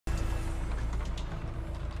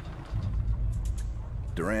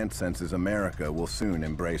Durant senses America will soon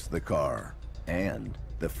embrace the car and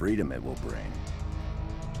the freedom it will bring.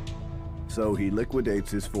 So he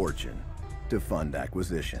liquidates his fortune to fund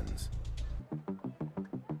acquisitions.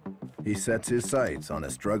 He sets his sights on a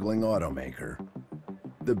struggling automaker,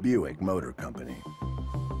 the Buick Motor Company.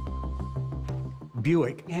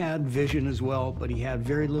 Buick had vision as well, but he had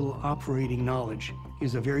very little operating knowledge. He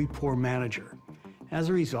was a very poor manager. As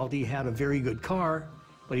a result, he had a very good car,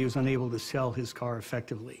 but he was unable to sell his car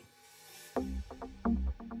effectively.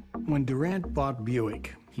 When Durant bought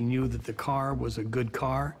Buick, he knew that the car was a good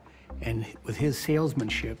car, and with his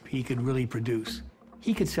salesmanship, he could really produce.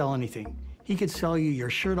 He could sell anything. He could sell you your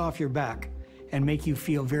shirt off your back and make you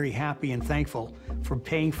feel very happy and thankful for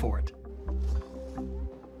paying for it.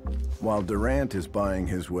 While Durant is buying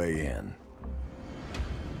his way in,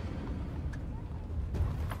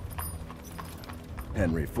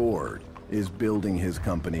 Henry Ford is building his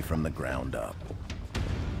company from the ground up.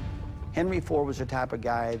 Henry Ford was the type of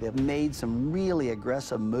guy that made some really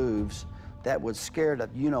aggressive moves that would scare the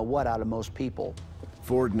you-know-what out of most people.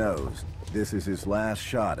 Ford knows this is his last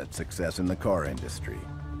shot at success in the car industry.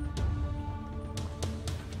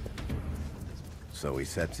 So he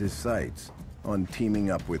sets his sights on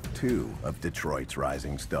teaming up with two of Detroit's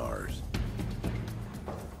rising stars.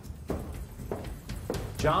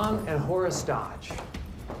 John and Horace Dodge.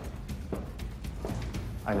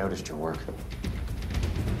 I noticed your work.